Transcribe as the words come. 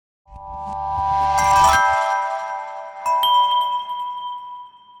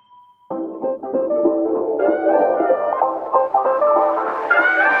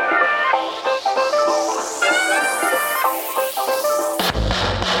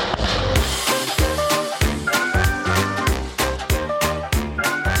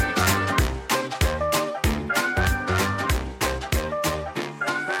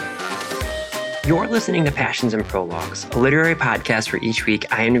You're listening to Passions and Prologues, a literary podcast where each week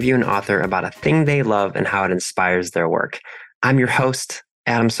I interview an author about a thing they love and how it inspires their work. I'm your host,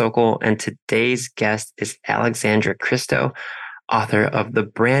 Adam Sokol, and today's guest is Alexandra Christo, author of the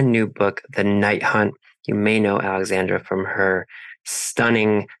brand new book, The Night Hunt. You may know Alexandra from her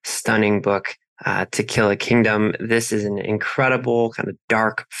stunning book, To Kill a Kingdom. This is an incredible kind of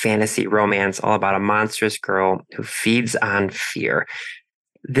dark fantasy romance all about a monstrous girl who feeds on fear.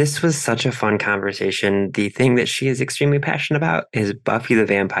 This was such a fun conversation. The thing that she is extremely passionate about is Buffy the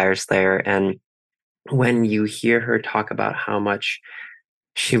Vampire Slayer. And when you hear her talk about how much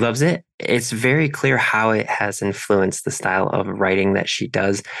she loves it, it's very clear how it has influenced the style of writing that she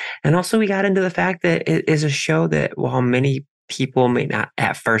does. And also we got into the fact that it is a show that, while many people may not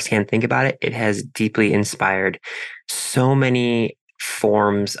at first hand think about it, it has deeply inspired so many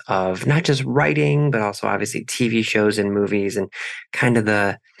forms of not just writing, but also obviously TV shows and movies, and kind of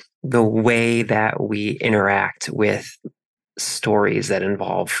the way that we interact with stories that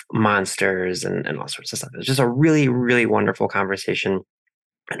involve monsters and all sorts of stuff. It's just a really, really wonderful conversation.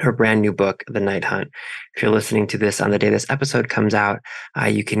 And her brand new book, The Night Hunt. If you're listening to this on the day this episode comes out,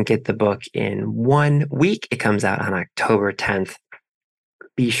 you can get the book in 1 week. It comes out on October 10th.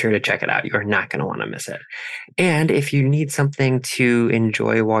 Be sure to check it out. You're not going to want to miss it. And if you need something to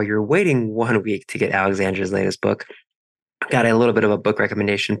enjoy while you're waiting 1 week to get Alexandra's latest book, I've got a little bit of a book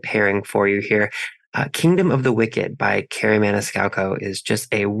recommendation pairing for you here. Kingdom of the Wicked by Carrie Maniscalco is just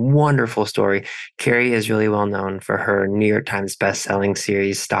a wonderful story. Carrie is really well known for her New York Times bestselling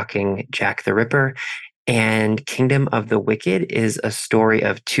series, Stalking Jack the Ripper. And Kingdom of the Wicked is a story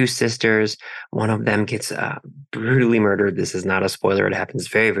of two sisters. One of them gets brutally murdered. This is not a spoiler. It happens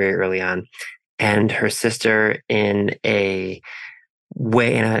very, very early on. And her sister, in a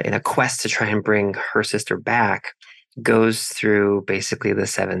quest to try and bring her sister back, goes through basically the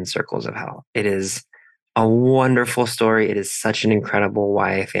 7 circles of hell. It is a wonderful story. It is such an incredible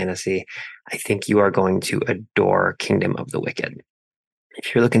YA fantasy. I think you are going to adore Kingdom of the Wicked.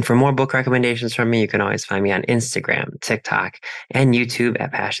 If you're looking for more book recommendations from me, you can always find me on Instagram, TikTok, and YouTube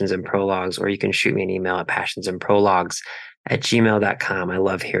at Passions and Prologues, or you can shoot me an email at passionsandprologues@gmail.com. I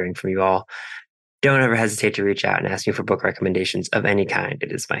love hearing from you all. Don't ever hesitate to reach out and ask me for book recommendations of any kind.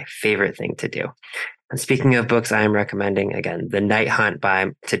 It is my favorite thing to do. And speaking of books, I am recommending, again, The Night Hunt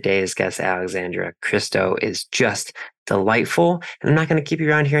by today's guest, Alexandra Christo, is just delightful. And I'm not going to keep you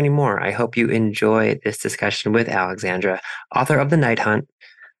around here anymore. I hope you enjoy this discussion with Alexandra, author of The Night Hunt,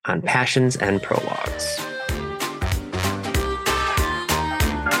 on Passions and Prologues.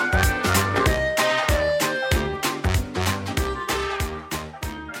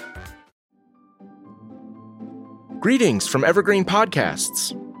 Greetings from Evergreen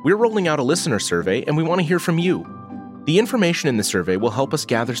Podcasts. We're rolling out a listener survey, and we want to hear from you. The information in the survey will help us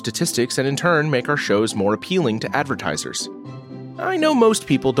gather statistics and in turn make our shows more appealing to advertisers. I know most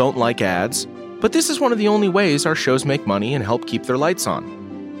people don't like ads, but this is one of the only ways our shows make money and help keep their lights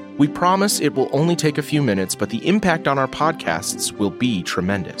on. We promise it will only take a few minutes, but the impact on our podcasts will be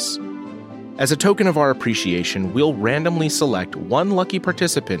tremendous. As a token of our appreciation, we'll randomly select one lucky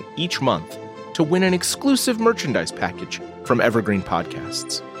participant each month to win an exclusive merchandise package from Evergreen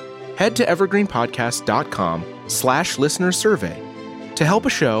Podcasts. Head to evergreenpodcast.com/listenersurvey to help a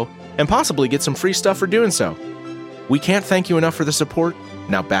show and possibly get some free stuff for doing so. We can't thank you enough for the support.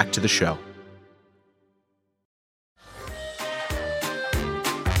 Now back to the show.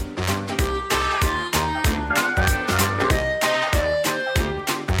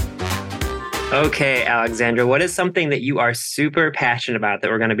 Okay, Alexandra, what is something that you are super passionate about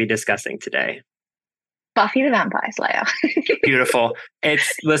that we're going to be discussing today? Buffy the Vampire Slayer. Beautiful.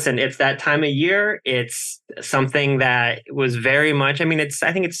 It's that time of year. It's something that was very much, I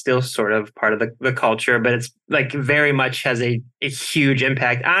think it's still sort of part of the culture, but it's like very much has a huge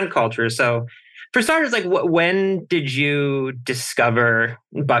impact on culture. So for starters, like when did you discover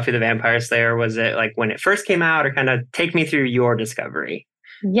Buffy the Vampire Slayer? Was it like when it first came out, or kind of take me through your discovery?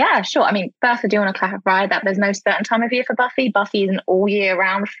 Yeah, sure. First, I do want to clarify that there's no certain time of year for Buffy. Buffy is an all year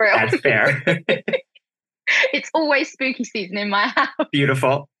round thrill. That's fair. It's always spooky season in my house.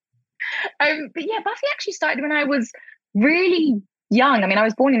 Beautiful. But yeah, Buffy actually started when I was really young. I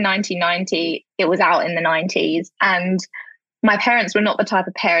was born in 1990. It was out in the 90s. And my parents were not the type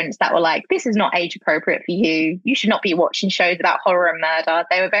of parents that were like, this is not age appropriate for you. You should not be watching shows about horror and murder.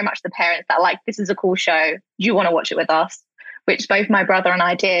 They were very much the parents that like, this is a cool show. Do you want to watch it with us? Which both my brother and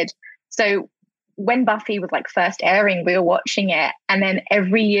I did. So when Buffy was like first airing, we were watching it. And then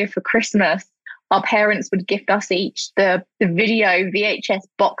every year for Christmas, our parents would gift us each the video VHS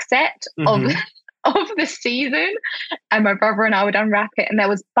box set of of the season. And my brother and I would unwrap it, and there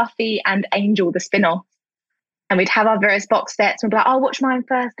was Buffy and Angel, the spin-off. And we'd have our various box sets, and we'd be like, I'll watch mine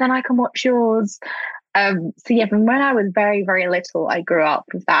first, then I can watch yours. So yeah, from when I was very, very little, I grew up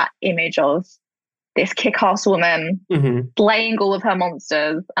with that image of this kick-ass woman slaying all of her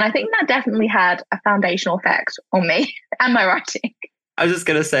monsters. And I think that definitely had a foundational effect on me and my writing. I was just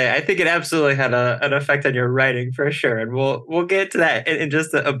gonna say, I think it absolutely had an effect on your writing for sure, and we'll get to that in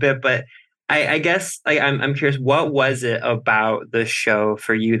just a bit. But I guess I'm curious, what was it about the show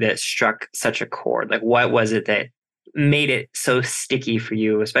for you that struck such a chord? Like, what was it that made it so sticky for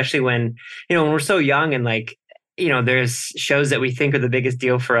you, especially when when we're so young and there's shows that we think are the biggest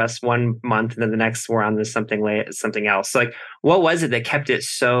deal for us one month, and then the next we're on to something else. So, like, what was it that kept it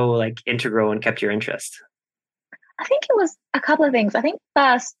so integral and kept your interest? I think it was a couple of things. I think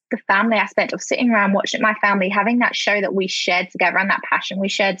first, the family aspect of sitting around watching my family, having that show that we shared together and that passion we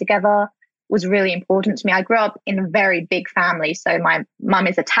shared together was really important to me. I grew up in a very big family. So my mum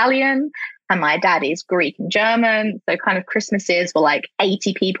is Italian and my dad is Greek and German. So kind of Christmases were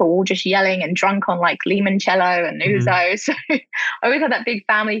 80 people all just yelling and drunk on limoncello and ouzo. So I always had that big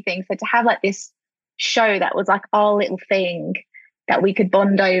family thing. So to have this show that was our little thing that we could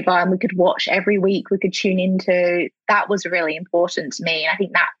bond over and we could watch every week, we could tune into, that was really important to me. And I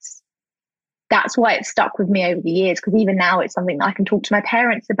think that's why it stuck with me over the years, because even now it's something that I can talk to my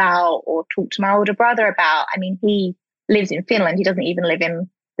parents about or talk to my older brother about. I mean, he lives in Finland. He doesn't even live in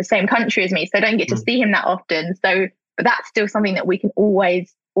the same country as me, so I don't get to see him that often. So, but that's still something that we can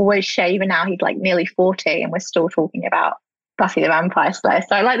always share. Even now he's nearly 40 and we're still talking about Buffy the Vampire Slayer.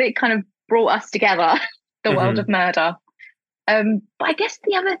 So I like that it kind of brought us together, the world of murder. But I guess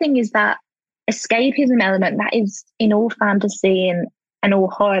the other thing is that escapism element that is in all fantasy and all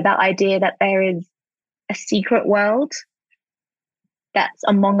horror, that idea that there is a secret world that's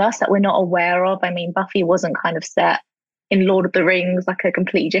among us that we're not aware of. I mean, Buffy wasn't kind of set in Lord of the Rings, a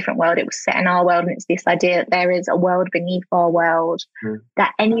completely different world. It was set in our world, and it's this idea that there is a world beneath our world,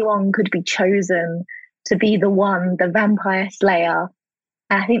 that anyone could be chosen to be the vampire slayer.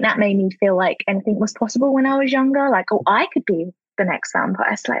 And I think that made me feel like anything was possible when I was younger. I could be the next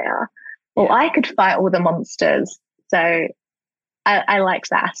vampire slayer, or I could fight all the monsters. So I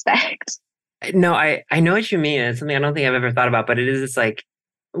liked that aspect. No, I know what you mean. It's something I don't think I've ever thought about, but it is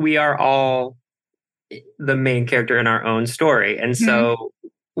we are all the main character in our own story. And so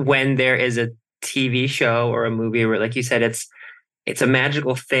when there is a TV show or a movie where, like you said, it's a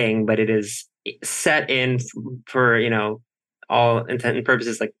magical thing, but it is set in for, all intent and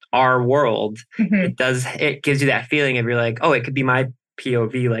purposes, our world, it gives you that feeling of, you're oh, it could be my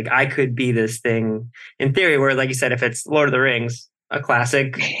POV. I could be this thing in theory, where, like you said, if it's Lord of the Rings, a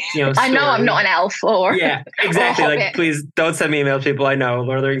classic, I know I'm not an elf or yeah, exactly. Or please don't send me emails, people. I know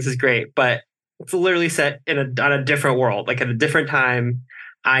Lord of the Rings is great, but it's literally set on a different world, at a different time.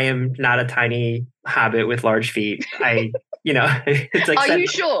 I am not a tiny hobbit with large feet. It's Are you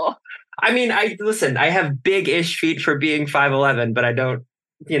sure? I mean, I have big-ish feet for being 5'11", but I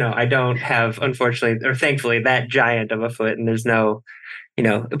don't have, unfortunately or thankfully, that giant of a foot. And there's no,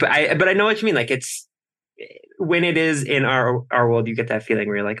 but I know what you mean. It's when it is in our world, you get that feeling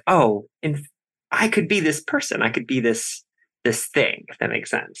where you're oh, and I could be this person. I could be this thing, if that makes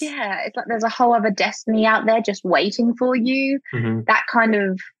sense. Yeah, it's there's a whole other destiny out there just waiting for you. That kind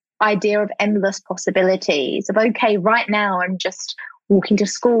of idea of endless possibilities of, okay, right now I'm just walking to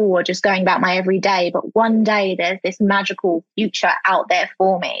school or just going about my everyday, but one day there's this magical future out there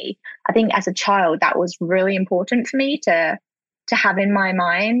for me. I think as a child that was really important for me to have in my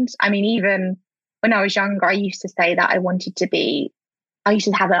mind. I mean, even when I was younger, I used to say that I used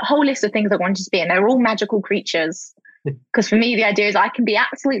to have a whole list of things I wanted to be, and they were all magical creatures. Because for me, the idea is I can be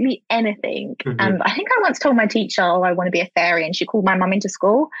absolutely anything. And I think I once told my teacher, oh, I want to be a fairy. And she called my mum into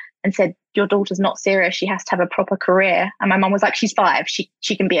school and said, your daughter's not serious. She has to have a proper career. And my mum was like, she's 5.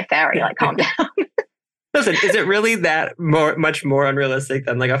 She can be a fairy. Calm down. Listen, is it really that much more unrealistic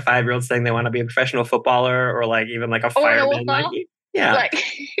than a 5-year-old saying they want to be a professional footballer or even a fireman? Yeah.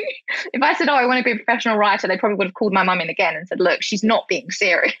 If I said, oh, I want to be a professional writer, they probably would have called my mum in again and said, look, she's not being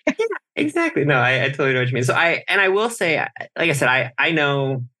serious. Yeah, exactly. No, I totally know what you mean. So I will say, like I said, I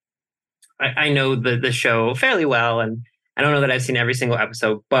know the show fairly well, and I don't know that I've seen every single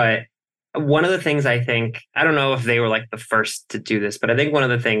episode, but one of the things I think, I don't know if they were the first to do this, but I think one of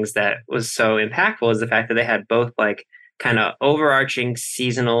the things that was so impactful is the fact that they had both kind of overarching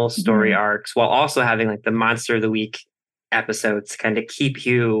seasonal story arcs while also having the Monster of the Week episodes, kind of keep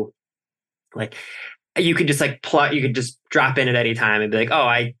you you could just plot, you could just drop in at any time and be oh,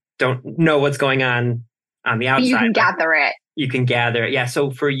 I don't know what's going on the outside. You can gather it. You can gather it. Yeah.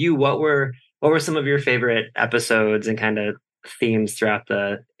 So for you, what were What were some of your favorite episodes and kind of themes throughout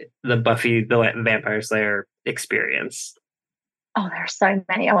the Buffy the Vampire Slayer experience? Oh, there are so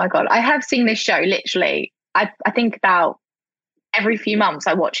many. Oh my God. I have seen this show literally. I think about every few months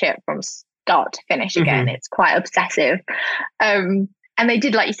I watch it from start to finish again. It's quite obsessive. And they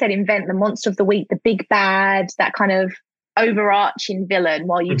did, like you said, invent the monster of the week, the big bad, that kind of overarching villain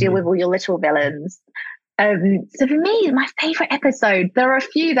while you deal with all your little villains. So for me, my favorite episode, there are a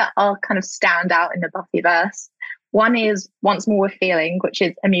few that are kind of stand out in the Buffyverse. One is Once More With Feeling, which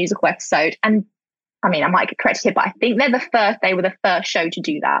is a musical episode. And I mean, I might get corrected here, but I think they were the first show to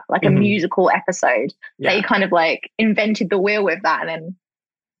do that, like a musical episode. Yeah. They kind of like invented the wheel with that, and then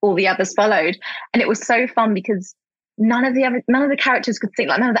all the others followed. And it was so fun because none of the characters could sing,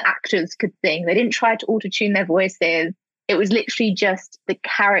 like none of the actors could sing. They didn't try to auto-tune their voices. It was literally just the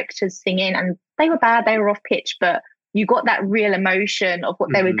characters singing, and they were bad, they were off pitch, but you got that real emotion of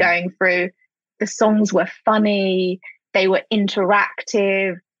what they were going through. The songs were funny, they were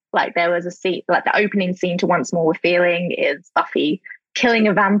interactive. Like there was a scene, like the opening scene to Once More With Feeling is Buffy killing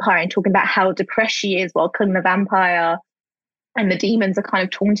a vampire and talking about how depressed she is while killing the vampire. And the demons are kind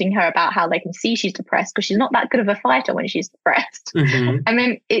of taunting her about how they can see she's depressed because she's not that good of a fighter when she's depressed. And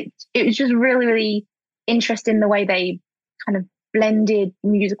then it was just really, really interesting the way they kind of blended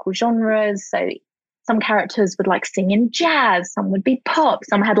musical genres. So some characters would like sing in jazz, some would be pop,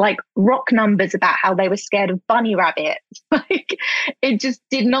 some had like rock numbers about how they were scared of bunny rabbits. Like it just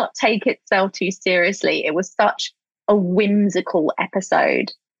did not take itself too seriously. It was such a whimsical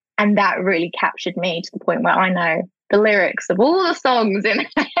episode, and that really captured me to the point where I know the lyrics of all the songs in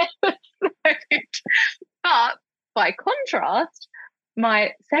the episode. But by contrast,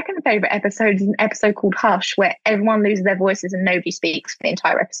 my second favorite episode is an episode called Hush, where everyone loses their voices and nobody speaks for the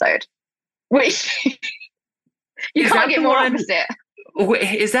entire episode. Which you can't get more opposite.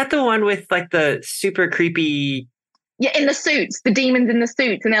 Is that the one with like the super creepy? Yeah, in the suits, the demons in the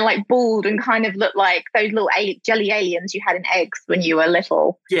suits, and they're like bald and kind of look like those little jelly aliens you had in eggs when you were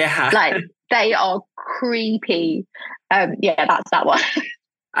little. Yeah, like they are creepy. Yeah, that's that one.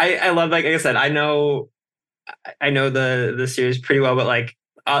 I love, like I said, I know the series pretty well, but like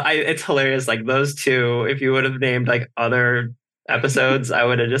it's hilarious. Like those two, if you would have named like other episodes, I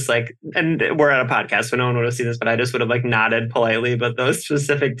would have just like, and we're at a podcast, so no one would have seen this, but I just would have like nodded politely. But those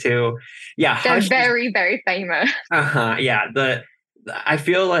specific two, yeah, they're very, very famous. Yeah, I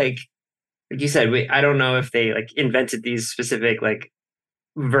feel like you said, I don't know if they like invented these specific like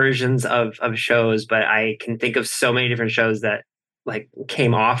versions of shows, but I can think of so many different shows that like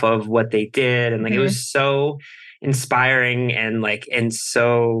came off of what they did, and like it was so inspiring and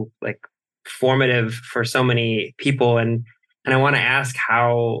so like formative for so many people. And I want to ask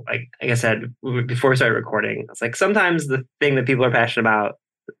how, like I said before we started recording, it's like sometimes the thing that people are passionate about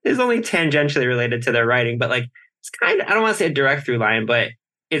is only tangentially related to their writing, but like it's kind of, I don't want to say a direct through line, but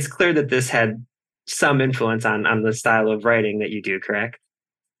it's clear that this had some influence on the style of writing that you do, correct?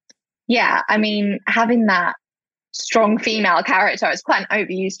 Yeah, I mean, having that strong female character, it's quite an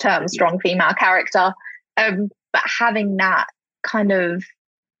overused term, strong female character, but having that kind of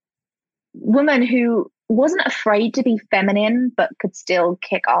woman who wasn't afraid to be feminine but could still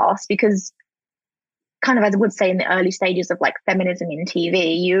kick ass, because kind of, as I would say, in the early stages of like feminism in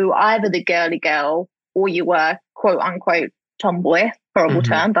TV, you either the girly girl or you were quote unquote tomboy, horrible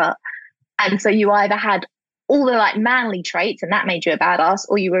term, but and so you either had all the like manly traits and that made you a badass,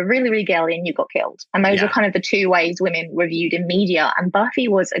 or you were really, really girly and you got killed. And those are kind of the two ways women were viewed in media. And Buffy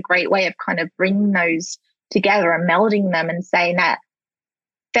was a great way of kind of bringing those together and melding them and saying that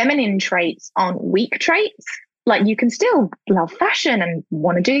feminine traits aren't weak traits. Like you can still love fashion and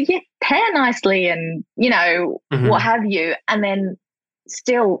want to do your hair nicely and, you know, what have you, and then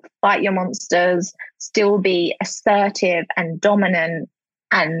still fight your monsters, still be assertive and dominant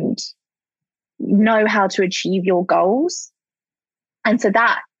and know how to achieve your goals. And so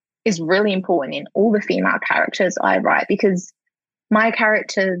that is really important in all the female characters I write, because my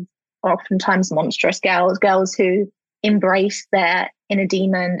characters are oftentimes monstrous girls who embrace their inner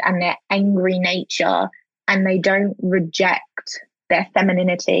demon and their angry nature, and they don't reject their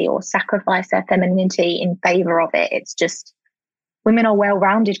femininity or sacrifice their femininity in favor of it. It's just women are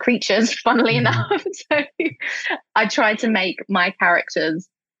well-rounded creatures, funnily enough. So I try to make my characters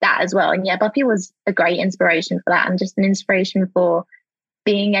that as well. And yeah, Buffy was a great inspiration for that, and just an inspiration for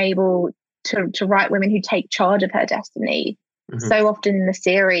being able to write women who take charge of her destiny. So often in the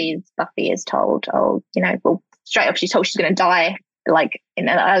series, Buffy is told, oh, you know, well, straight up she's told she's going to die like in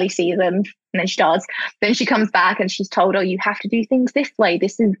an early season, and then she does. Then she comes back and she's told, oh, you have to do things this way.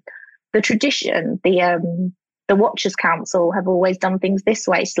 This is the tradition, the the Watchers Council have always done things this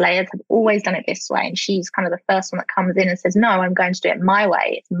way. Slayers have always done it this way. And she's kind of the first one that comes in and says, no, I'm going to do it my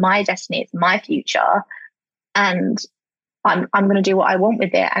way. It's my destiny. It's my future. And I'm going to do what I want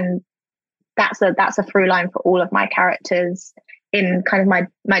with it. And that's a through line for all of my characters in kind of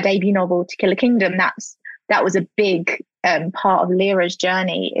my debut novel, To Kill a Kingdom. That was a big part of Lyra's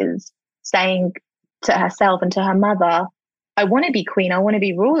journey, is saying to herself and to her mother, I want to be queen, I want to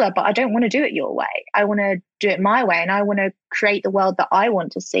be ruler, but I don't want to do it your way. I want to do it my way, and I want to create the world that I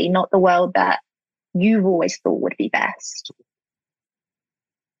want to see, not the world that you've always thought would be best.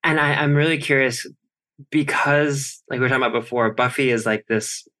 And I'm really curious, because like we were talking about before, Buffy is like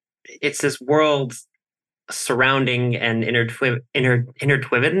this, it's this world surrounding and intertwined in a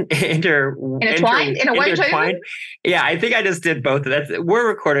way. Yeah, I think I just did both. We're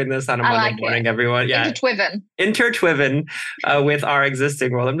recording this on a Monday morning, everyone. Yeah, intertwiven with our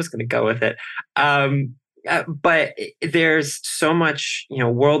existing world. I'm just going to go with it. But there's so much,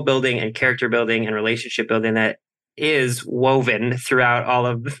 world building and character building and relationship building that is woven throughout all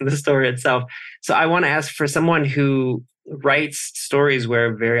of the story itself. So I want to ask, for someone who writes stories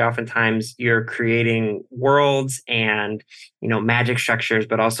where very oftentimes you're creating worlds and, magic structures,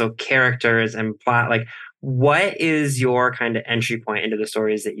 but also characters and plot, like, what is your kind of entry point into the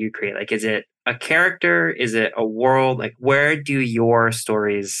stories that you create? Like, is it a character? Is it a world? Like, where do your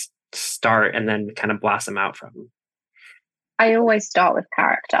stories start and then kind of blossom out from? I always start with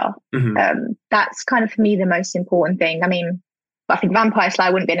character. Mm-hmm. That's kind of, for me, the most important thing. I mean, I think Vampire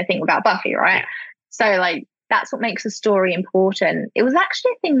Slayer wouldn't be anything without Buffy, right? Yeah. So, like, that's what makes a story important. It was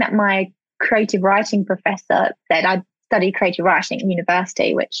actually a thing that my creative writing professor said. I studied creative writing at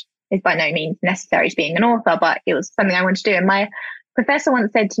university, which is by no means necessary to being an author, but it was something I wanted to do. And my professor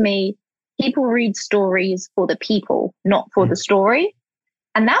once said to me, people read stories for the people, not for the story.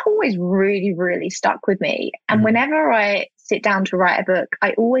 And that always really, really stuck with me. And whenever I sit down to write a book,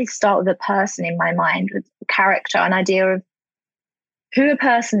 I always start with a person in my mind, with a character, an idea of who a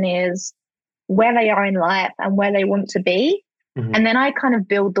person is, where they are in life, and where they want to be. Mm-hmm. And then I kind of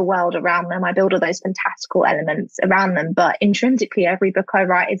build the world around them. I build all those fantastical elements around them. But intrinsically, every book I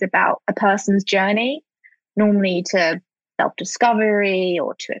write is about a person's journey, normally to self-discovery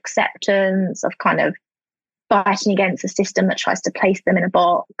or to acceptance of kind of fighting against a system that tries to place them in a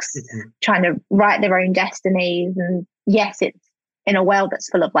box, trying to write their own destinies. And yes, it's in a world that's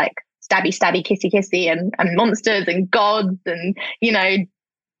full of like stabby, stabby, kissy, kissy and monsters and gods and,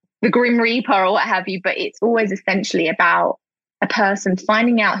 the Grim Reaper or what have you, but it's always essentially about a person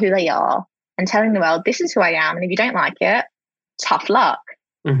finding out who they are and telling the world, this is who I am. And if you don't like it, tough luck.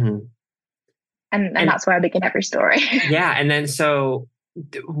 Mm-hmm. And that's where I begin every story. Yeah. And then, so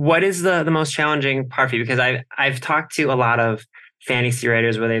what is the most challenging part for you? Because I've talked to a lot of fantasy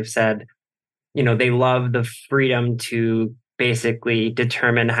writers where they've said, they love the freedom to basically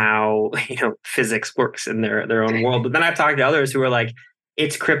determine how, physics works in their own world. But then I've talked to others who are like,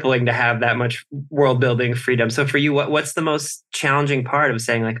 it's crippling to have that much world building freedom. So for you, what's the most challenging part of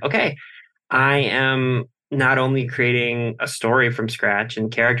saying like, okay, I am not only creating a story from scratch and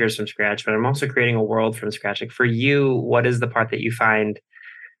characters from scratch, but I'm also creating a world from scratch. Like, for you, what is the part that you find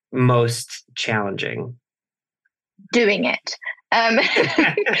most challenging? Doing it.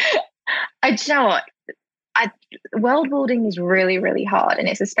 World building is really, really hard. And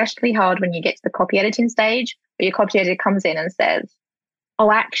it's especially hard when you get to the copy editing stage, where your copy editor comes in and says,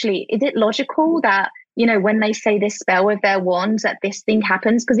 oh, actually, is it logical that, when they say this spell with their wands, that this thing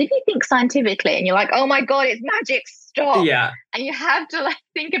happens? Because if you think scientifically and you're like, oh my God, it's magic, stop. Yeah. And you have to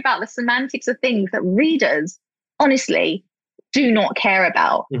think about the semantics of things that readers, honestly, do not care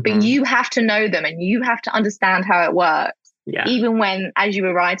about. Mm-hmm. But you have to know them and you have to understand how it works. Yeah. Even when, as you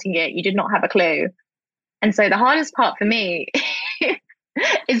were writing it, you did not have a clue. And so the hardest part for me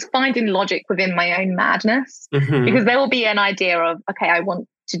is finding logic within my own madness, because there will be an idea of, okay, I want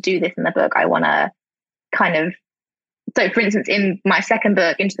to do this in the book. I want to kind of, so for instance, in my second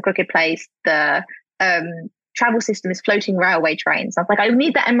book, Into the Crooked Place, the travel system is floating railway trains. I was like, I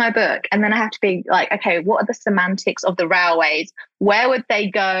need that in my book. And then I have to be like, okay, what are the semantics of the railways? Where would they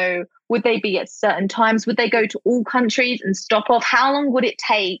go? Would they be at certain times? Would they go to all countries and stop off? How long would it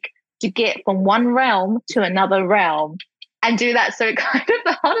take to get from one realm to another realm? And do that. So kind of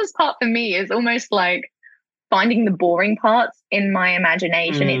the hardest part for me is almost like finding the boring parts in my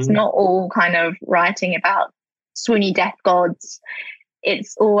imagination. It's not all kind of writing about swoony death gods.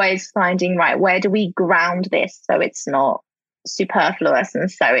 It's always finding, right, where do we ground this so it's not superfluous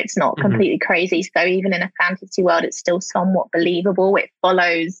and so it's not completely crazy. So even in a fantasy world, it's still somewhat believable. It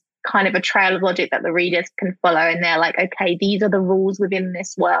follows kind of a trail of logic that the readers can follow. And they're like, okay, these are the rules within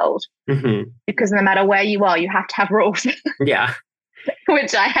this world. Because no matter where you are, you have to have rules. Yeah.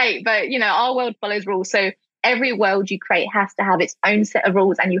 Which I hate, but our world follows rules. So every world you create has to have its own set of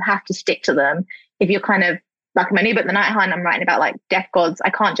rules and you have to stick to them. If you're kind of like my new book, The Night Hunt, I'm writing about like death gods. I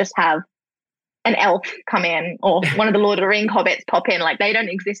can't just have an elf come in or one of the Lord of the Rings hobbits pop in. Like, they don't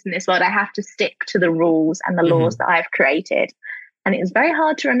exist in this world. I have to stick to the rules and the laws that I've created. And it was very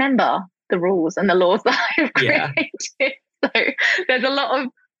hard to remember the rules and the laws that I've created. So there's a lot of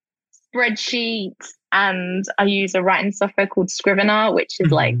spreadsheets, and I use a writing software called Scrivener, which is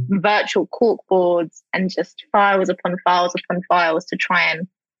like virtual corkboards and just files upon files upon files to try and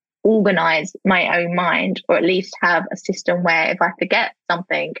organize my own mind, or at least have a system where if I forget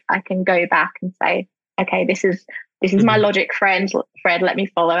something, I can go back and say, okay, this is my logic Fred, let me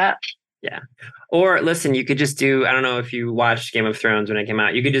follow it. Yeah. Or listen, you could just do, I don't know if you watched Game of Thrones when it came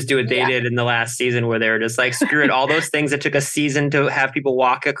out, you could just do what they did in the last season where they were just like, screw it, all those things that took a season to have people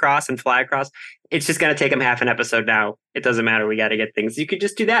walk across and fly across, it's just going to take them half an episode now. It doesn't matter. We got to get things. You could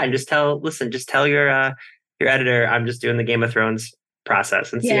just do that and just tell your editor, I'm just doing the Game of Thrones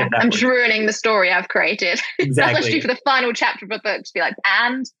process and see if that I'm works. just ruining the story I've created. Exactly. That's what I should do for the final chapter of a book. Just be like,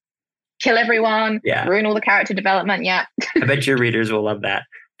 and kill everyone, ruin all the character development. Yeah. I bet your readers will love that.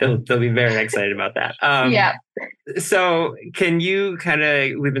 They'll be very excited about that. So can you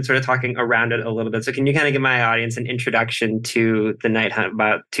we've been sort of talking around it a little bit. So can you kind of give my audience an introduction to The Night Hunt,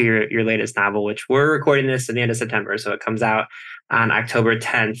 to your latest novel, which we're recording this at the end of September. So it comes out on October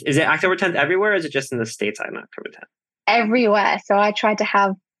 10th. Is it October 10th everywhere? Or is it just in the States on October 10th? Everywhere. So I tried to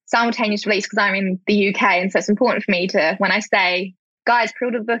have simultaneous release because I'm in the UK. And so it's important for me to, when I say, guys,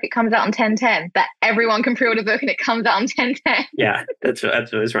 pre-order the book, it comes out on 10/10, that everyone can pre-order the book and it comes out on 10/10. Yeah, that's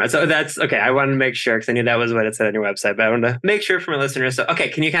really smart. So that's okay. I wanted to make sure because I knew that was what it said on your website, but I wanted to make sure for my listeners. So, okay,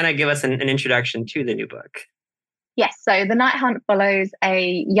 can you kind of give us an introduction to the new book? Yes. So The Night Hunt follows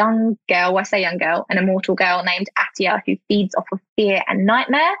a young girl, I say young girl, an immortal girl named Atia, who feeds off of fear and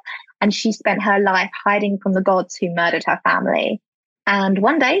nightmare. And she spent her life hiding from the gods who murdered her family. And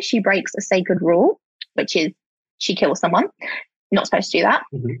one day she breaks a sacred rule, which is she kills someone. Not supposed to do that.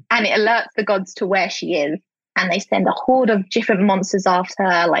 And it alerts the gods to where she is. And they send a horde of different monsters after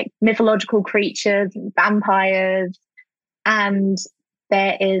her, like mythological creatures and vampires. And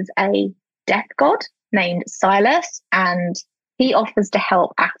there is a death god named Silas, and he offers to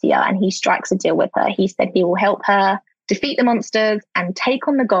help Actia, and he strikes a deal with her. He said he will help her defeat the monsters and take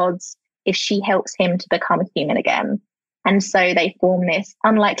on the gods if she helps him to become human again. And so they form this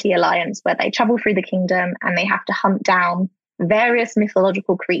unlikely alliance where they travel through the kingdom and they have to hunt down various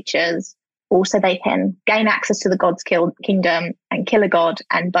mythological creatures. Also, they can gain access to the god's kingdom and kill a god,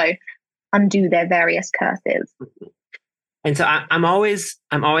 and both undo their various curses. And so I'm always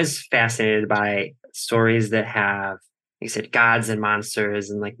fascinated by stories that have, like you said, gods and monsters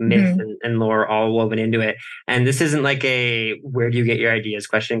and like myth and lore all woven into it. And this isn't like a where do you get your ideas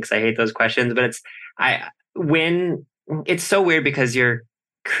question, because I hate those questions. But it's so weird because you're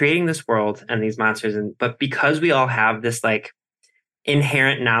creating this world and these monsters, but because we all have this like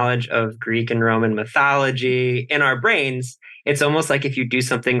inherent knowledge of Greek and Roman mythology in our brains, it's almost like if you do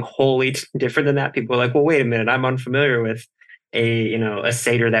something wholly different than that, people are like, well, wait a minute, I'm unfamiliar with a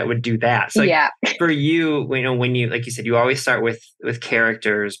satyr that would do that. So for you, when you, like you said, you always start with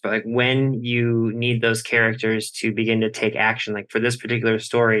characters, but like when you need those characters to begin to take action, like for this particular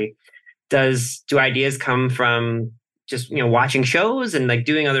story, do ideas come from just, watching shows and like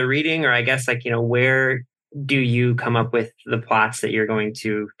doing other reading? Or I guess like, where do you come up with the plots that you're going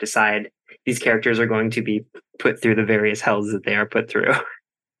to decide these characters are going to be put through the various hells that they are put through?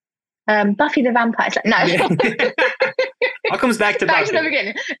 Buffy the Vampire Slayer. No. All comes back to Buffy. To the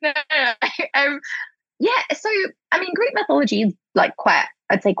beginning. No. So, I mean, Greek mythology is like quite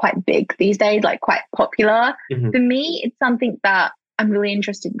big these days, like quite popular. For me, it's something that I'm really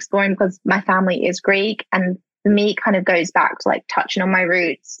interested in exploring because my family is Greek, and for me, it kind of goes back to like touching on my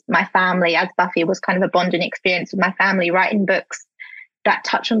roots. My family, as Buffy, was kind of a bonding experience with my family. Writing books that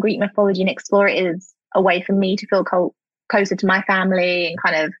touch on Greek mythology and explore it is a way for me to feel closer to my family and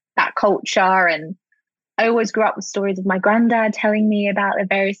kind of that culture. And I always grew up with stories of my granddad telling me about the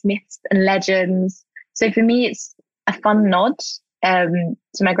various myths and legends. So for me, it's a fun nod to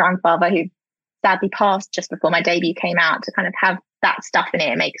my grandfather, who sadly passed just before my debut came out, to kind of have that stuff in it.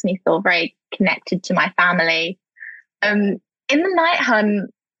 It makes me feel very connected to my family. In The Night Hunt,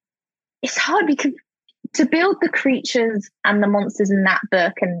 it's hard because to build the creatures and the monsters in that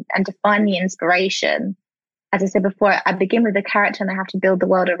book and to find the inspiration, as I said before, I begin with the character and I have to build the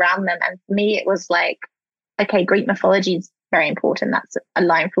world around them. And for me, it was like, okay, Greek mythology is very important. That's a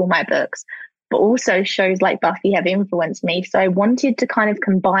line for all my books. But also shows like Buffy have influenced me. So I wanted to kind of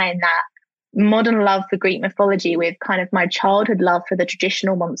combine that modern love for Greek mythology with kind of my childhood love for the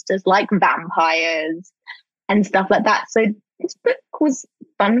traditional monsters like vampires and stuff like that. So this book was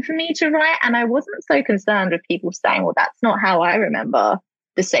fun for me to write, and I wasn't so concerned with people saying, well, that's not how I remember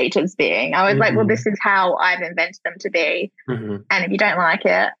the satyrs being. I was like, well, this is how I've invented them to be. And if you don't like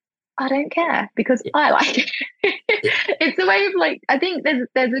it, I don't care, because I like it. It's a way of like, I think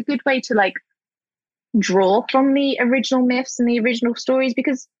there's a good way to like draw from the original myths and the original stories,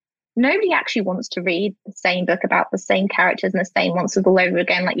 because nobody actually wants to read the same book about the same characters and the same monsters all over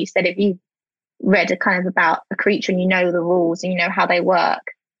again. Like you said, if you read a kind of about a creature and you know the rules and you know how they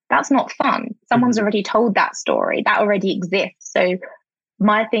work, that's not fun. Someone's already told that story. That already exists. So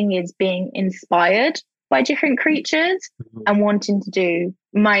my thing is being inspired by different creatures and wanting to do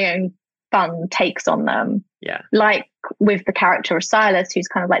my own fun takes on them. Yeah. Like with the character of Silas, who's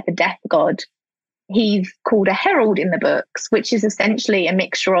kind of like the death god. He's called a herald in the books, which is essentially a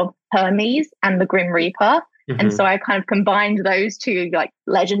mixture of Hermes and the Grim Reaper. And so I kind of combined those two like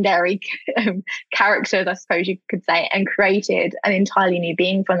legendary characters, I suppose you could say, and created an entirely new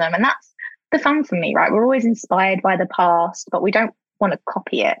being from them. And that's the fun for me, right? We're always inspired by the past, but we don't want to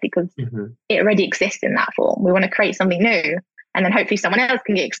copy it because it already exists in that form. We want to create something new, and then hopefully someone else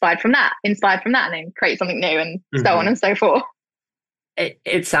can get inspired from that, and then create something new, and so on and so forth.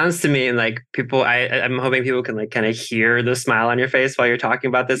 It sounds to me like people, I'm hoping people can like kind of hear the smile on your face while you're talking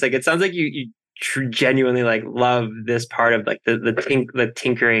about this. Like, it sounds like you genuinely like love this part of like the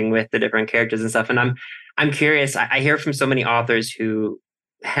tinkering with the different characters and stuff. And I'm curious, I hear from so many authors who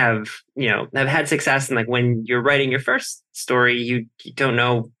have had success, and like when you're writing your first story, you don't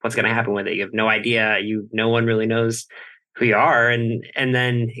know what's going to happen with it. You have no idea. No one really knows who you are, and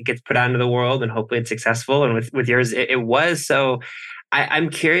then it gets put out into the world, and hopefully it's successful. And with yours, it was. So I'm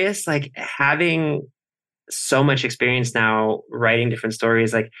curious, like having so much experience now writing different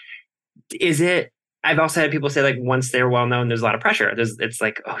stories, like, is it, I've also had people say like once they're well known, there's a lot of pressure. It's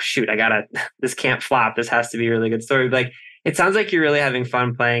like, oh shoot, this can't flop. This has to be a really good story. But like, it sounds like you're really having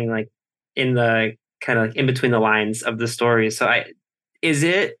fun playing like in the kind of like in between the lines of the story. So is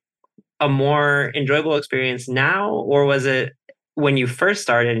it a more enjoyable experience now, or was it when you first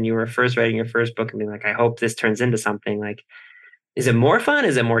started and you were first writing your first book and being like, I hope this turns into something? Like, is it more fun?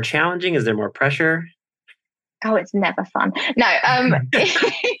 Is it more challenging? Is there more pressure? Oh, it's never fun. No,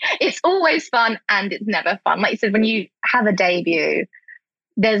 it's always fun, and it's never fun. Like you said, when you have a debut,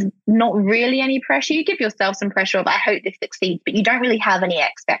 there's not really any pressure. You give yourself some pressure of, I hope this succeeds, but you don't really have any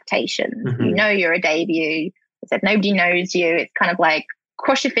expectations. You know you're a debut. I said nobody knows you. It's kind of like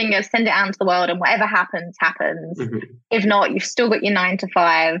cross your fingers, send it out into the world, and whatever happens, happens. If not, you've still got your 9 to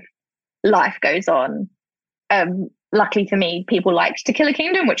 5. Life goes on. Luckily for me, people liked To Kill a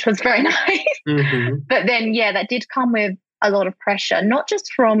Kingdom, which was very nice. But then, yeah, that did come with a lot of pressure, not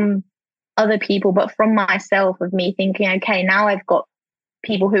just from other people, but from myself, of me thinking, okay, now I've got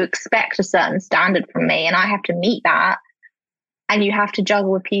people who expect a certain standard from me, and I have to meet that. And you have to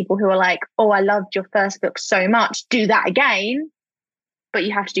juggle with people who are like, oh, I loved your first book so much, do that again. But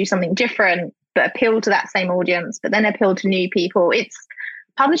you have to do something different, but appeal to that same audience, but then appeal to new people.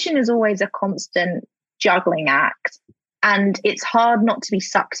 Publishing is always a constant juggling act, and it's hard not to be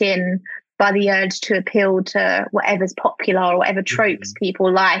sucked in by the urge to appeal to whatever's popular or whatever tropes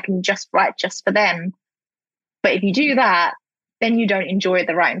people like and just write just for them. But if you do that, then you don't enjoy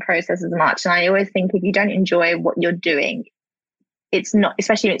the writing process as much. And I always think if you don't enjoy what you're doing, it's not,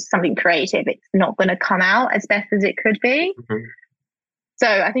 especially if it's something creative, it's not going to come out as best as it could be. So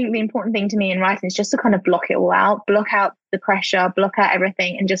I think the important thing to me in writing is just to kind of block it all out, block out the pressure, block out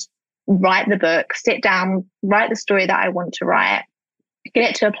everything, and just write the book, sit down, write the story that I want to write, get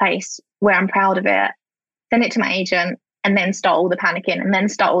it to a place where I'm proud of it, send it to my agent, and then start all the panicking and then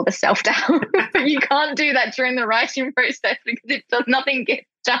start all the self-doubt. You can't do that during the writing process because nothing gets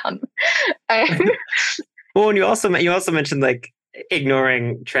done. Well, and you also mentioned like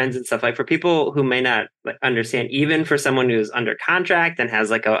ignoring trends and stuff. Like for people who may not like understand, even for someone who's under contract and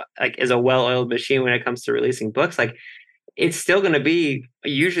has is a well-oiled machine when it comes to releasing books, like it's still going to be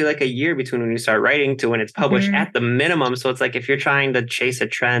usually like a year between when you start writing to when it's published at the minimum. So it's like, if you're trying to chase a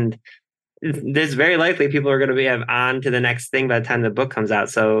trend, there's very likely people are going to be on to the next thing by the time the book comes out.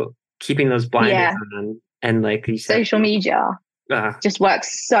 So keeping those blinders on, and like you said, social media just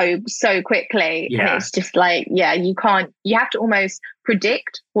works so quickly. Yeah. And it's just like, you have to almost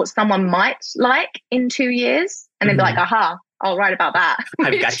predict what someone might like in 2 years and then be like, aha, I'll write about that.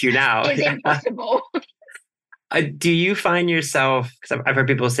 I've got you now. It's impossible. Do you find yourself, because I've heard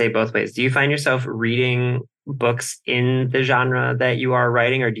people say both ways, do you find yourself reading books in the genre that you are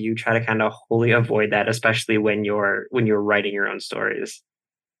writing, or do you try to kind of wholly avoid that, especially when you're writing your own stories?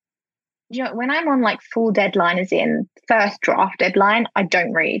 When I'm on like full deadline, as in first draft deadline, I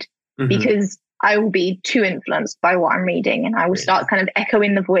don't read Mm-hmm. because I will be too influenced by what I'm reading and I will Yeah. start kind of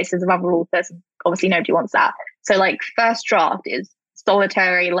echoing the voices of other authors. Obviously, nobody wants that. So, like, first draft is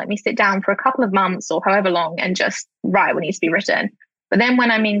solitary. Let me sit down for a couple of months or however long and just write what needs to be written. But then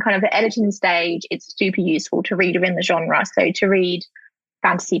when I'm in kind of the editing stage, it's super useful to read within the genre. So, to read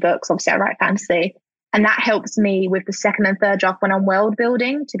fantasy books, obviously, I write fantasy. And that helps me with the second and third draft when I'm world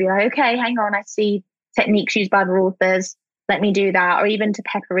building to be like, okay, hang on, I see techniques used by the authors. Let me do that. Or even to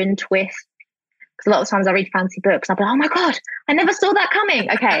pepper in twists. Because a lot of times I read fancy books and I'll be like, oh my God, I never saw that coming.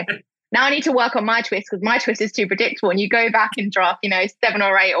 Okay, now I need to work on my twist because my twist is too predictable. And you go back and draft, 7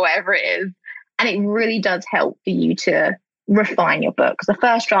 or 8 or whatever it is. And it really does help for you to refine your book because the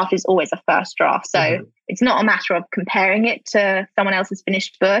first draft is always a first draft. So it's not a matter of comparing it to someone else's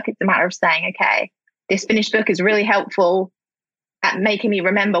finished book. It's a matter of saying, okay, this finished book is really helpful at making me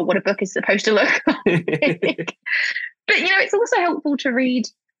remember what a book is supposed to look like. But, it's also helpful to read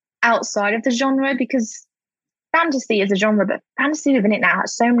outside of the genre because fantasy is a genre, but fantasy within it now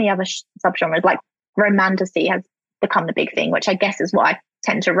has so many other subgenres, like romantasy has become the big thing, which I guess is what I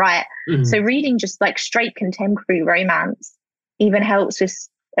tend to write. So reading just like straight contemporary romance even helps with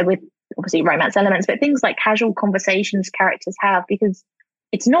obviously romance elements, but things like casual conversations characters have, because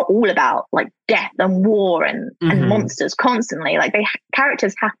it's not all about like death and war and monsters constantly. Like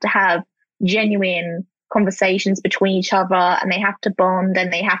characters have to have genuine conversations between each other and they have to bond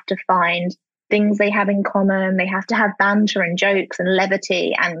and they have to find things they have in common. They have to have banter and jokes and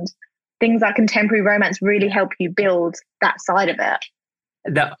levity, and things like contemporary romance really help you build that side of it.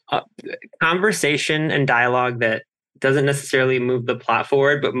 The conversation and dialogue that doesn't necessarily move the plot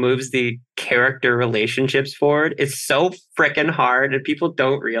forward, but moves the character relationships forward. It's so freaking hard, and people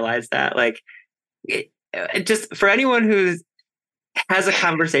don't realize that. Like, it just for anyone who has a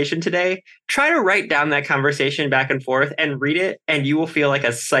conversation today, try to write down that conversation back and forth and read it, and you will feel like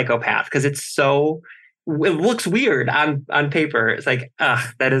a psychopath because it looks weird on paper. It's like,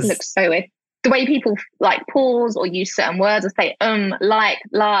 that is. It looks so weird. The way people like pause or use certain words or say like,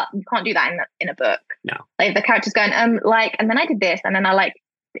 la, you can't do that in a book. No. Like the character's going like, and then I did this, and then I like,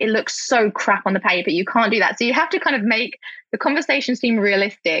 it looks so crap on the paper. You can't do that. So you have to kind of make the conversation seem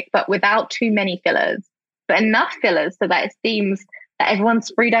realistic, but without too many fillers, but enough fillers so that it seems that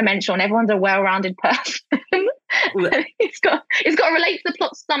everyone's three-dimensional and everyone's a well-rounded person. It's got to relate to the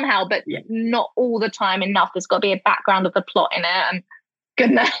plot somehow, but not all the time enough. There's got to be a background of the plot in it. And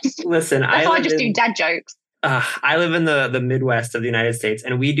goodness. Listen, that's why I just do dad jokes. I live in the Midwest of the United States,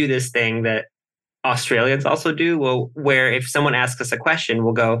 and we do this thing that Australians also do, where if someone asks us a question,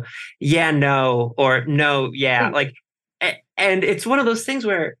 we'll go, yeah, no, or no, yeah. Like, and it's one of those things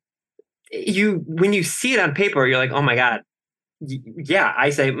where when you see it on paper, you're like, oh my God, yeah. I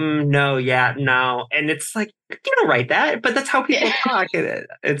say, no, yeah, no. And it's like, you don't write that, but that's how people talk.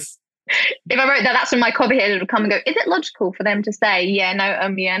 It's, if I wrote that, that's when my copyhead would come and go, is it logical for them to say, yeah,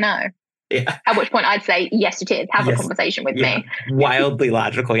 no, yeah, no? Yeah. At which point I'd say, yes, it is. Have a conversation with me. Wildly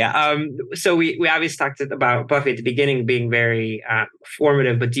logical. Yeah. So we obviously talked about Buffy at the beginning being very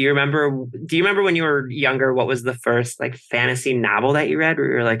formative, but do you remember when you were younger, what was the first like fantasy novel that you read where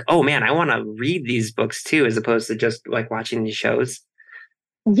you were like, oh man, I want to read these books too, as opposed to just like watching these shows?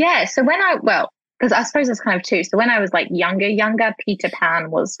 Yeah. So because I suppose it's kind of two. So when I was like younger, Peter Pan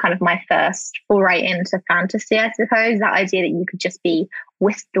was kind of my first foray into fantasy, I suppose. That idea that you could just be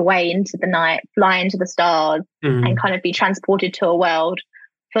whisked away into the night, fly into the stars, and kind of be transported to a world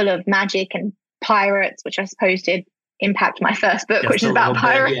full of magic and pirates, which I suppose did impact my first book, which is about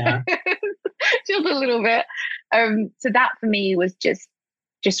pirates. Yeah. Just a little bit. So that for me was just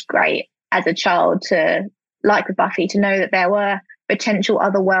great as a child to, like with Buffy, to know that there were potential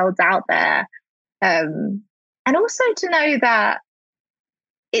other worlds out there. And also to know that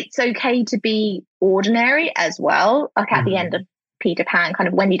it's okay to be ordinary as well. Like at the end of Peter Pan, kind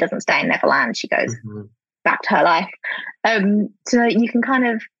of Wendy doesn't stay in Neverland, she goes back to her life. So you can kind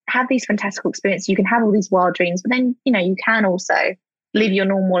of have these fantastical experiences, you can have all these wild dreams, but then, you can also live your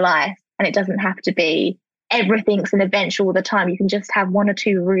normal life, and it doesn't have to be everything's an adventure all the time. You can just have one or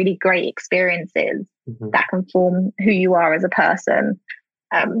two really great experiences that can form who you are as a person.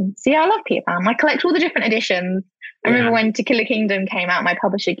 So yeah, I love Peter Pan. I collect all the different editions. I remember when To Kill a Kingdom came out, my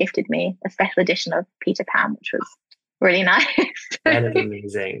publisher gifted me a special edition of Peter Pan, which was really nice. That is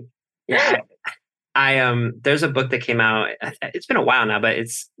amazing. Yeah. There's a book that came out. It's been a while now, but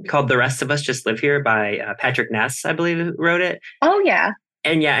it's called "The Rest of Us Just Live Here" by Patrick Ness, I believe, who wrote it. Oh yeah.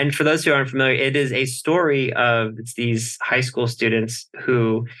 And for those who aren't familiar, it is a story of these high school students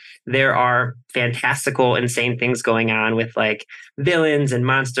who there are fantastical, insane things going on with like villains and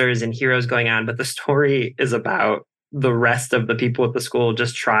monsters and heroes going on. But the story is about the rest of the people at the school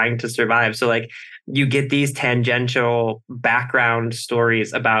just trying to survive. So like you get these tangential background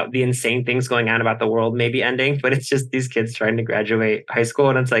stories about the insane things going on about the world maybe ending, but it's just these kids trying to graduate high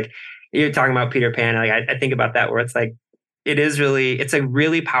school. And it's like, you're talking about Peter Pan. Like I think about that where it's like, it's a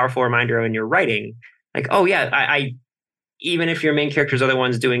really powerful reminder when you're writing, like, oh yeah, I even if your main characters are the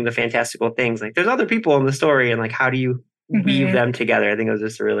ones doing the fantastical things, like there's other people in the story, and like how do you weave them together? I think it was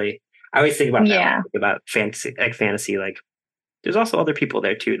just really, I always think about that, about fantasy, like there's also other people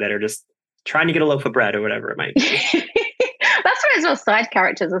there too that are just trying to get a loaf of bread or whatever it might be. That's why as well side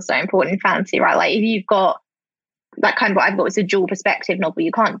characters are so important in fantasy, right? Like if you've got that kind of what I've got, it's a dual perspective novel.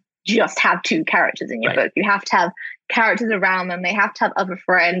 You can't just have two characters in your book. You have to have characters around them. They have to have other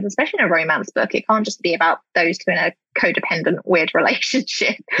friends, especially in a romance book. It can't just be about those two in a codependent, weird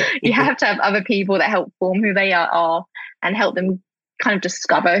relationship. You have to have other people that help form who they are and help them kind of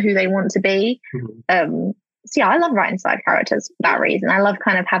discover who they want to be. So yeah, I love writing side characters for that reason. I love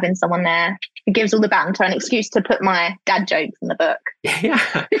kind of having someone there who gives all the banter an excuse to put my dad jokes in the book.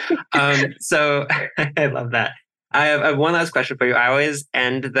 Yeah. So I love that. I have one last question for you. I always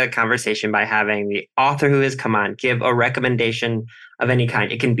end the conversation by having the author who has come on give a recommendation of any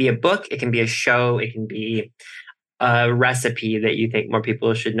kind. It can be a book, it can be a show, it can be a recipe that you think more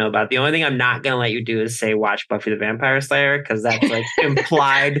people should know about. The only thing I'm not going to let you do is say watch Buffy the Vampire Slayer, because that's like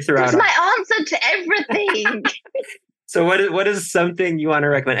implied throughout. That's my answer to everything. So what is something you want to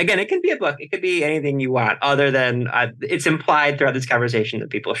recommend? Again, it can be a book. It could be anything you want other than it's implied throughout this conversation that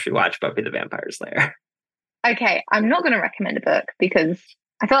people should watch Buffy the Vampire Slayer. Okay, I'm not going to recommend a book because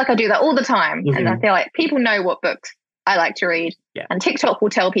I feel like I do that all the time. And I feel like people know what books I like to read. Yeah. And TikTok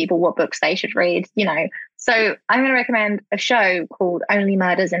will tell people what books they should read, you know. So I'm going to recommend a show called Only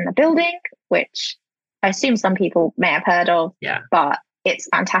Murders in the Building, which I assume some people may have heard of. Yeah. But it's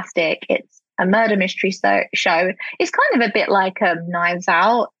fantastic. It's a murder mystery show. It's kind of a bit like Knives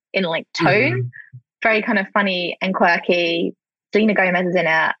Out in like tone. Very kind of funny and quirky. Selena Gomez is in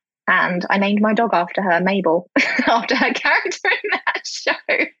it. And I named my dog after her, Mabel, after her character in that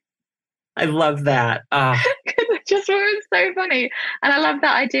show. I love that. I just thought it was so funny. And I love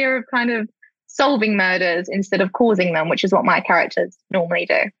that idea of kind of solving murders instead of causing them, which is what my characters normally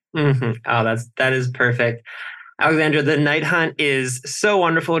do. Oh, that is perfect. Alexandra, The Night Hunt is so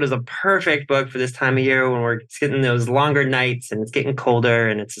wonderful. It is a perfect book for this time of year when we're getting those longer nights and it's getting colder,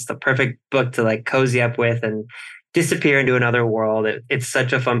 and it's just a perfect book to like cozy up with and disappear into another world. It's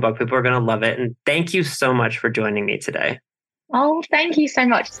such a fun book. People are going to love it. And thank you so much for joining me today. Oh, thank you so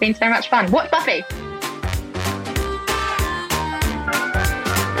much. It's been so much fun. Watch Buffy.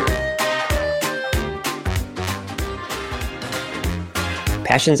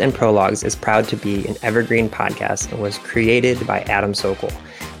 Passions and Prologues is proud to be an evergreen podcast and was created by Adam Sokol.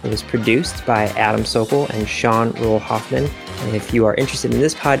 It was produced by Adam Sokol and Sean Rule Hoffman. And if you are interested in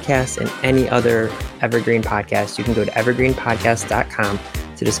this podcast and any other evergreen podcast, you can go to evergreenpodcast.com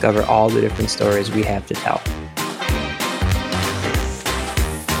to discover all the different stories we have to tell.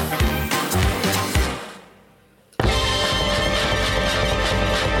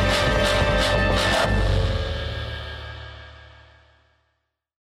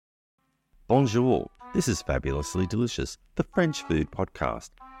 Bonjour, this is Fabulously Delicious, the French food podcast.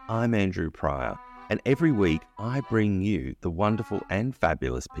 I'm Andrew Pryor, and every week I bring you the wonderful and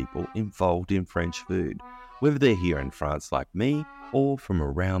fabulous people involved in French food, whether they're here in France like me or from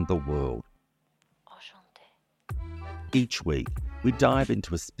around the world. Each week, we dive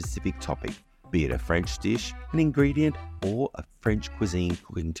into a specific topic, be it a French dish, an ingredient, or a French cuisine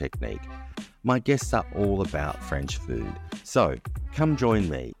cooking technique. My guests are all about French food, so come join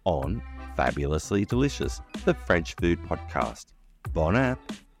me on Fabulously Delicious, the French food podcast. Bon app!